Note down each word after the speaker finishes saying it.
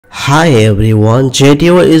Hi everyone,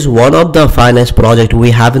 Jito is one of the finest project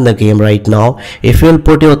we have in the game right now. If you'll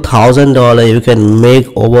put your $1,000, you can make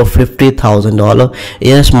over $50,000.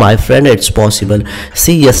 Yes, my friend, it's possible.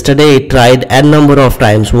 See, yesterday it tried n number of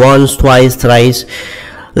times, once, twice, thrice,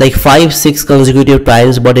 like 5-6 consecutive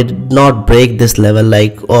times, but it did not break this level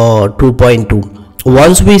like 2.2.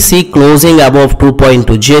 Once we see closing above 2.2,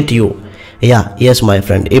 Jito. Yes, my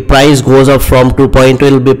friend, if price goes up from 2.2,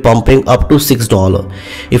 it will be pumping up to $6.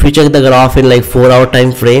 If you check the graph in like 4-hour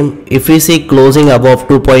time frame, if we see closing above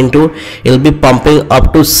 2.2, it will be pumping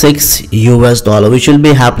up to $6, which will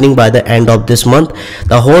be happening by the end of this month.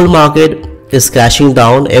 The whole market is crashing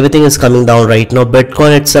down, everything is coming down right now.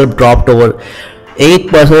 Bitcoin itself dropped over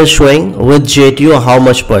 8% showing. With Jito, how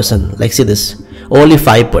much percent? Like, see this, only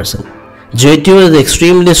 5%. Jito is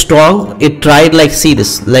extremely strong. It tried, like, see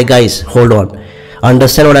this, like, guys, hold on,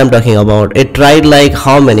 understand what I'm talking about. It tried like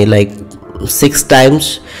how many, like 6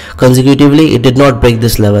 times consecutively. It did not break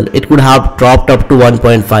this level. It could have dropped up to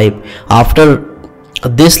 1.5 after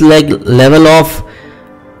this like level of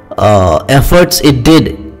efforts. It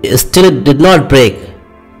still it did not break.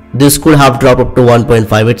 This could have dropped up to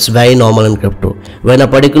 1.5. It's very normal in crypto when a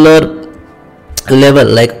particular level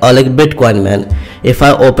like Bitcoin, man. If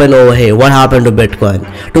I open over here, what happened to Bitcoin?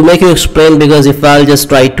 To make you explain, because if I'll just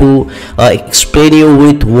try to explain you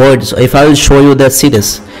with words, if I will show you that, see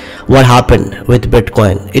this, what happened with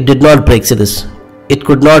Bitcoin. It did not break. See this, it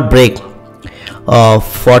could not break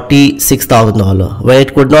 $46,000. When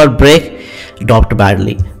it could not break, dropped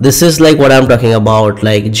badly. This is like what I'm talking about.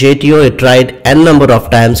 Like Jito, it tried n number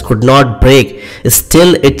of times, could not break.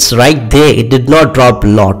 Still it's right there. It did not drop a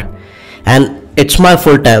lot, and it's my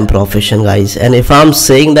full-time profession, guys. And if I'm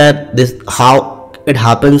saying that this how it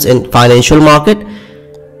happens in financial market,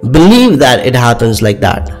 believe that it happens like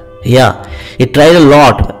that. It tried a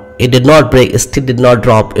lot, it did not break, it still did not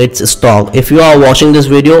drop. It's strong. If you are watching this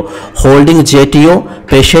video holding Jito,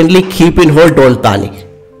 patiently keep in hold, don't panic.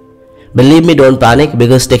 Believe me, don't panic,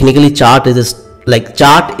 because technically chart is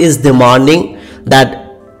demanding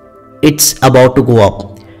that it's about to go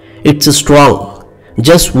up. It's strong.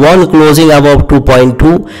 Just one closing above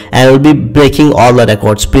 2.2 and it will be breaking all the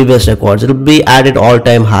records, previous records. It will be added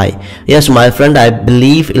all-time high. Yes, my friend, I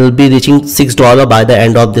believe it will be reaching $6 by the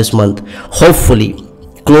end of this month, hopefully.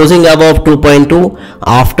 Closing above 2.2,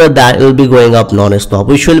 after that it will be going up non-stop,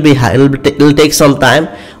 which will be high. It will take some time,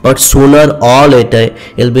 but sooner or later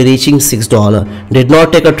it will be reaching $6. Did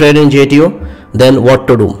not take a trade in Jito, then what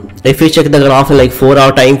to do? If you check the graph in like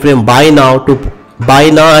 4-hour time frame, buy now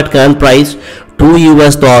at current price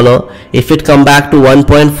 $2. If it come back to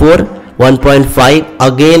 1.4, 1.5,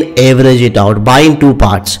 again average it out. Buy in 2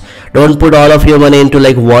 parts. Don't put all of your money into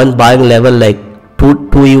like one buying level like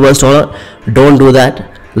 $2. Don't do that.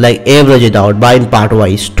 Like, average it out, buy in part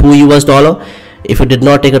wise. $2. If you did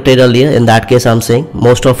not take a trade earlier, in that case I'm saying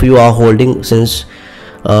most of you are holding since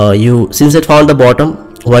it found the bottom,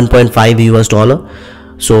 $1.5.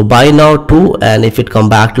 So buy now 2, and if it come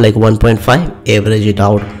back to like 1.5, average it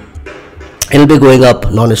out. It'll be going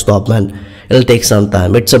up non-stop, man. It'll take some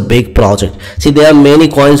time. It's a big project. See, there are many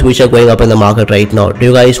coins which are going up in the market right now. Do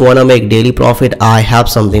you guys want to make daily profit? I have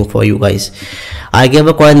something for you guys. I gave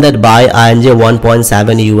a coin that buy INJ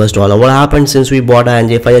 $1.7. What happened since we bought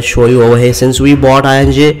INJ? If I show you over here, since we bought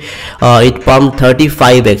INJ, it pumped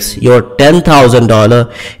 35x. Your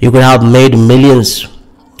 $10,000, you could have made millions.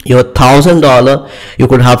 Your $1,000 you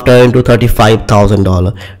could have turned into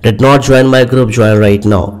 $35,000. Did not join my group? Join right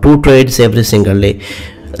now. 2 trades every single day.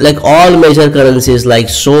 Like all major currencies like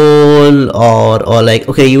Sol or like,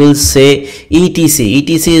 okay, you will say ETC.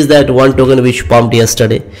 ETC is that one token which pumped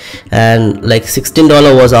yesterday, and like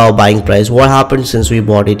 $16 was our buying price. What happened since we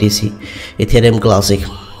bought ETC? Ethereum Classic.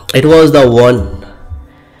 It was the one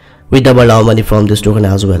we doubled our money from this token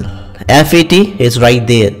as well. FET is right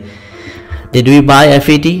there. Did we buy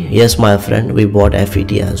FET? Yes, my friend, we bought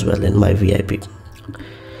FET as well in my VIP.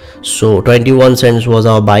 So 21 cents was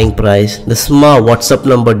our buying price. This is my WhatsApp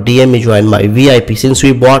number. DM me, join my VIP. Since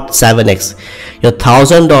we bought 7x, your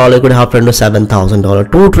 $1,000 could have turned to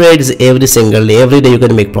 $7,000. 2 trades every single day. Every day you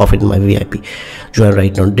can make profit in my VIP. Join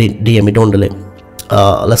right now. DM me, don't delay.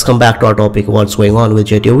 Let's come back to our topic. What's going on with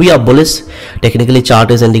Jito? We are bullish. Technically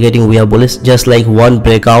chart is indicating we are bullish. Just like one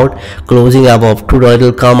breakout closing above $2, it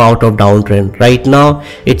will come out of downtrend. Right now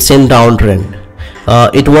it's in downtrend.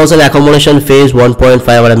 It was an accumulation phase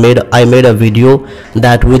 1.5. I made a video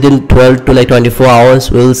that within 12 to like 24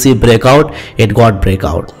 hours we will see breakout. It got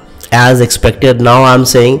breakout as expected. Now I'm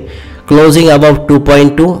saying closing above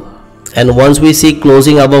 2.2, and once we see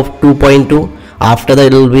closing above 2.2, After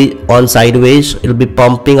that, it will be on sideways. It will be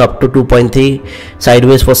pumping up to 2.3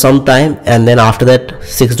 sideways for some time, and then after that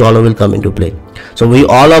 $6 will come into play. So we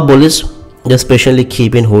all are bullish. Just patiently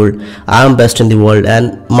keep in hold. I am best in the world,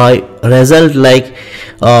 and my result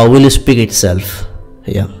will speak itself.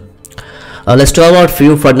 Yeah. Let's talk about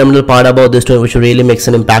few fundamental part about this which really makes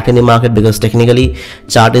an impact in the market, because technically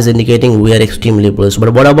chart is indicating we are extremely bullish.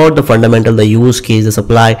 But what about the fundamental, the use case, the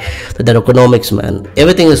supply, the economics, man?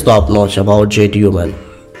 Everything is top notch about JTO, man.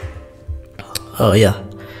 Yeah,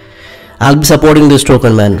 I'll be supporting this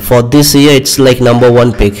token, man. For this year, it's like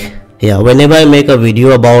 #1 pick. Yeah, whenever I make a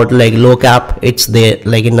video about like low cap, it's there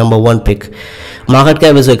like in #1 pick. Market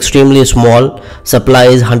cap is extremely small. Supply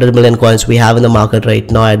is 100 million coins we have in the market right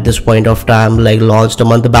now at this point of time, like launched a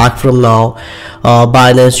month back from now.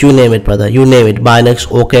 Binance, you name it, brother, you name it. Binance,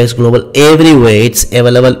 OKX Global, everywhere it's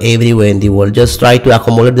available, everywhere in the world. Just try to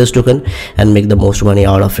accumulate this token and make the most money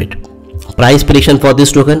out of it. Price prediction for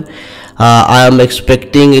this token, I am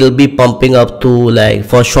expecting it'll be pumping up to, like,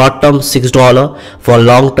 for short term $6, for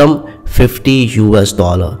long term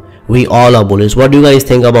 $50. We all are bullish. What do you guys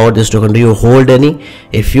think about this token? Do you hold any?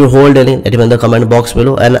 If you hold any, let me in the comment box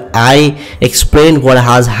below. And I explained what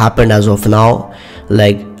has happened as of now.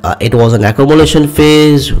 Like it was an accumulation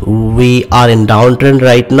phase. We are in downtrend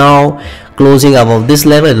right now. Closing above this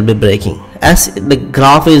level, it will be breaking. As the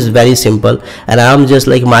graph is very simple, and I am just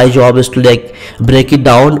like, my job is to like break it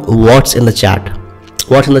down. What's in the chart?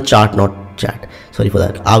 What's in the chart, not chat. Sorry for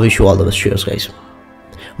that. I wish you all the best. Cheers, guys.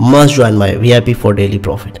 Must join my VIP for daily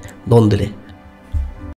profit. Don't delay.